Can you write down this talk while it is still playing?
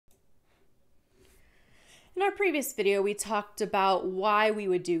In our previous video, we talked about why we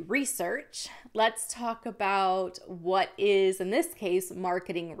would do research. Let's talk about what is, in this case,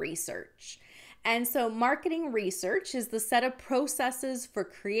 marketing research. And so marketing research is the set of processes for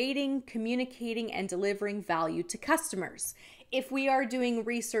creating, communicating, and delivering value to customers. If we are doing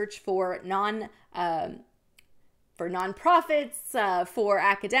research for nonprofits, for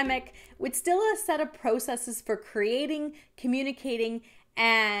academic, it's still a set of processes for creating, communicating,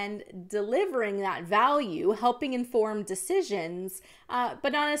 and delivering that value, helping inform decisions,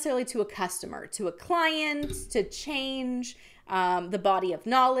 but not necessarily to a customer, to a client, to change the body of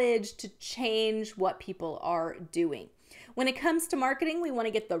knowledge, to change what people are doing. When it comes to marketing, we want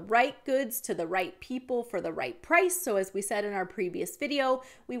to get the right goods to the right people for the right price. So as we said in our previous video,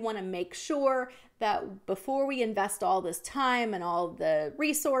 we want to make sure that before we invest all this time and all the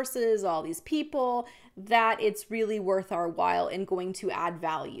resources, all these people, that it's really worth our while and going to add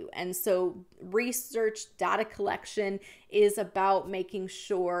value. And so research, data collection is about making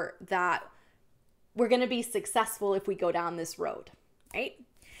sure that we're going to be successful if we go down this road, right?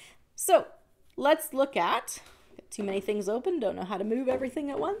 So let's look at, too many things open, don't know how to move everything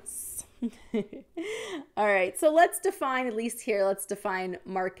at once. All right, so let's define, at least here, let's define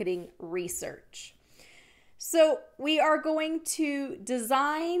marketing research. So we are going to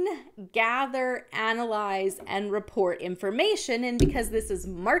design, gather, analyze, and report information. And because this is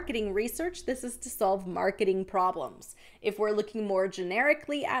marketing research, this is to solve marketing problems. If we're looking more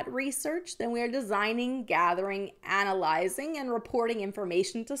generically at research, then we are designing, gathering, analyzing, and reporting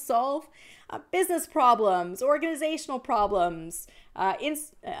information to solve business problems, organizational problems,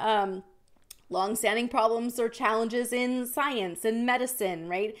 long-standing problems or challenges in science and medicine,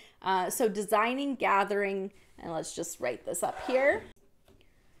 right? So designing, gathering, and let's just write this up here.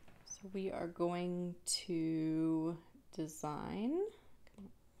 So we are going to design,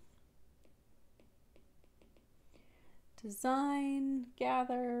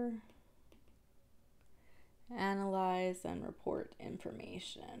 gather, analyze, and report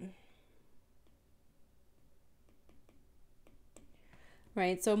information.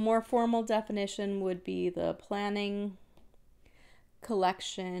 Right, so more formal definition would be the planning,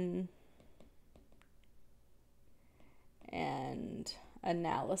 collection, and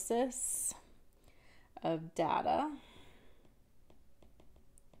analysis of data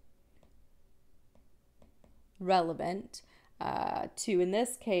relevant to, in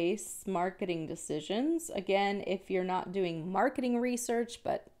this case, marketing decisions. Again, if you're not doing marketing research,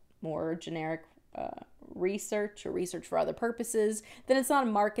 but more generic research or research for other purposes, then it's not a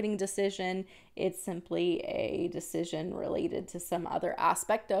marketing decision. It's simply a decision related to some other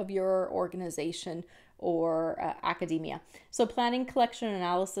aspect of your organization or academia. So planning, collection, and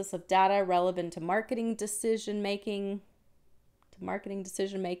analysis of data relevant to marketing decision making, and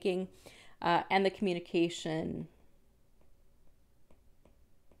the communication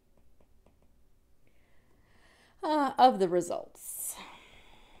of the results.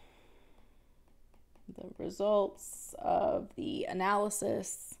 The results of the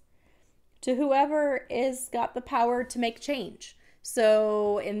analysis to whoever is got the power to make change.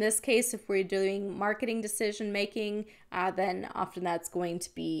 So in this case, if we're doing marketing decision making, then often that's going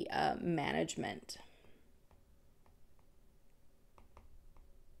to be management.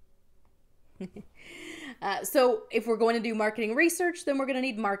 So if we're going to do marketing research, then we're going to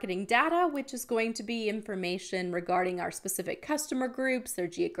need marketing data, which is going to be information regarding our specific customer groups, their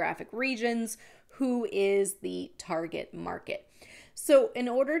geographic regions, who is the target market. So in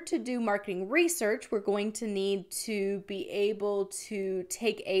order to do marketing research, we're going to need to be able to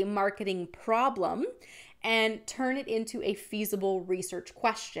take a marketing problem and turn it into a feasible research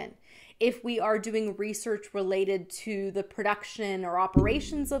question. If we are doing research related to the production or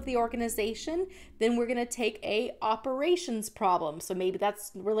operations of the organization, then we're going to take a operations problem. So maybe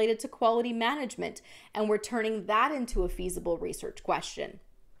that's related to quality management, and we're turning that into a feasible research question.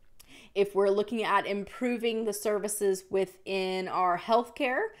 If we're looking at improving the services within our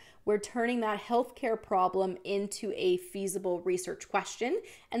healthcare, we're turning that healthcare problem into a feasible research question.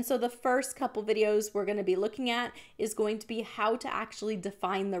 And so the first couple videos we're going to be looking at is going to be how to actually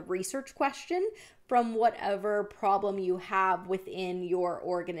define the research question from whatever problem you have within your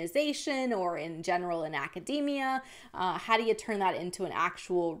organization or in general in academia. How do you turn that into an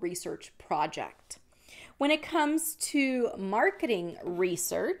actual research project? When it comes to marketing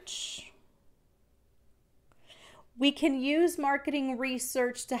research, we can use marketing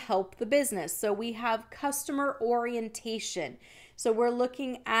research to help the business. So we have customer orientation. So we're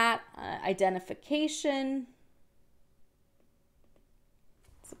looking at identification.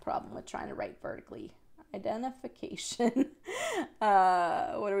 It's a problem with trying to write vertically. Identification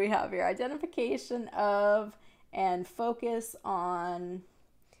What do we have here? Identification of and focus on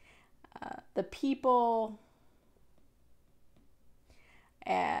the people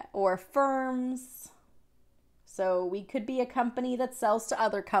or firms. So we could be a company that sells to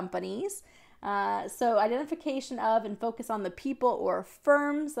other companies. So identification of and focus on the people or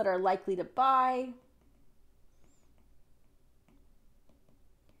firms that are likely to buy.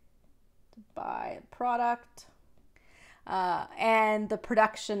 A product. And the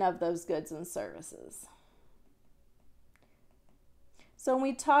production of those goods and services. So when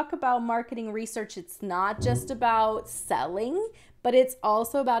we talk about marketing research, it's not just about selling, but it's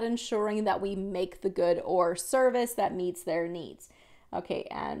also about ensuring that we make the good or service that meets their needs. Okay,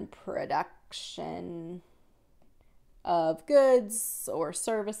 and production of goods or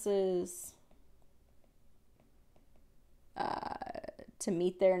services to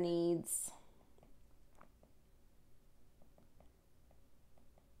meet their needs.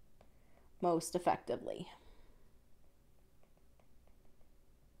 Most effectively.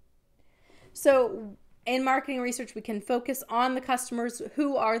 So in marketing research, we can focus on the customers.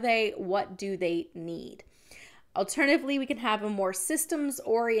 Who are they? What do they need? Alternatively, we can have a more systems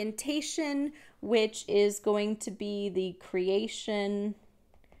orientation, which is going to be the creation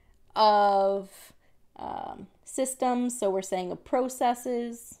of systems. So we're saying of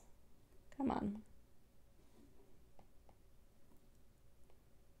processes. Come on.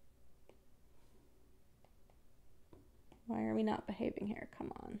 Why are we not behaving here?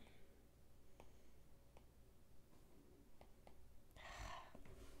 Come on.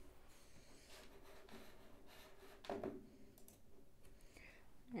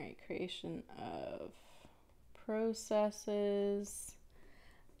 All right, creation of processes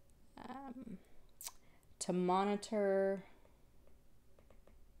to monitor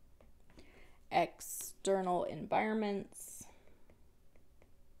external environments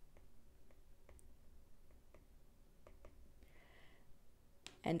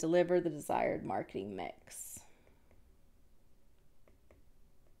and deliver the desired marketing mix.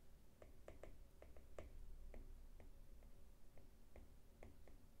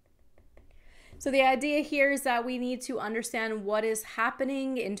 So the idea here is that we need to understand what is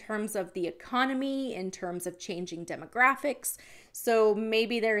happening in terms of the economy, in terms of changing demographics. So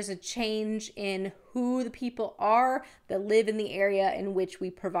maybe there's a change in who the people are that live in the area in which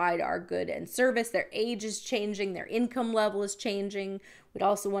we provide our good and service. Their age is changing, their income level is changing. We'd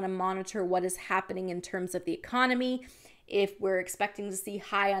also want to monitor what is happening in terms of the economy. If we're expecting to see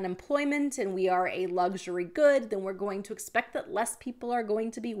high unemployment and we are a luxury good, then we're going to expect that less people are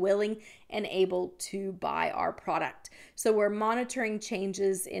going to be willing and able to buy our product. So we're monitoring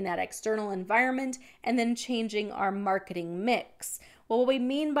changes in that external environment and then changing our marketing mix. Well, what we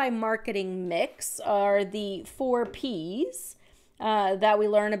mean by marketing mix are the 4 Ps that we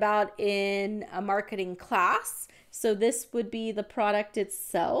learn about in a marketing class. So this would be the product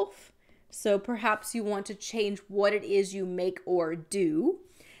itself. So perhaps you want to change what it is you make or do.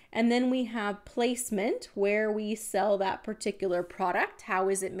 And then we have placement, where we sell that particular product. How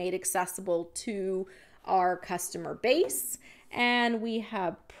is it made accessible to our customer base? And we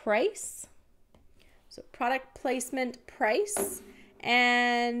have price. So product placement, price.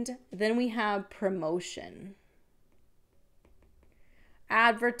 And then we have promotion.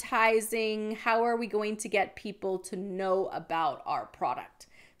 Advertising, how are we going to get people to know about our product?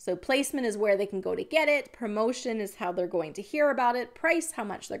 So placement is where they can go to get it. Promotion is how they're going to hear about it. Price, how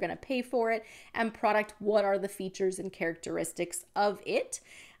much they're going to pay for it. And product, what are the features and characteristics of it.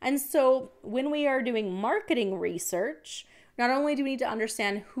 And so when we are doing marketing research, not only do we need to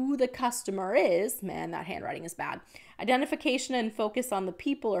understand who the customer is, man, that handwriting is bad. Identification and focus on the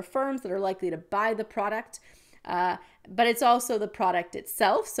people or firms that are likely to buy the product. But it's also the product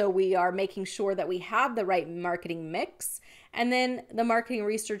itself. So we are making sure that we have the right marketing mix. And then the marketing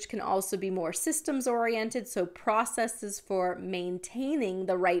research can also be more systems oriented. So processes for maintaining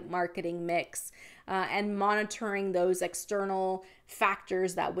the right marketing mix and monitoring those external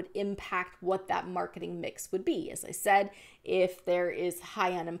factors that would impact what that marketing mix would be. As I said, if there is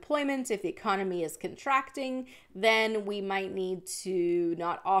high unemployment, if the economy is contracting, then we might need to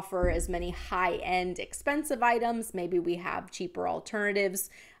not offer as many high-end expensive items. Maybe we have cheaper alternatives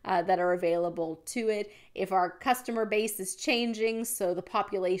that are available to it. If our customer base is changing, so the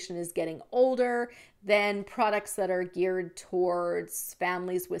population is getting older, then products that are geared towards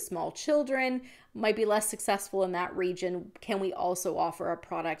families with small children might be less successful in that region. Can we also offer a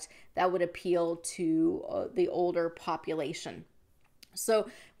product that would appeal to the older population? So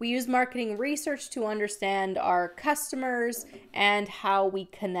we use marketing research to understand our customers and how we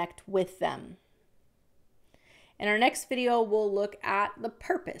connect with them. In our next video, we'll look at the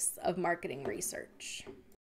purpose of marketing research.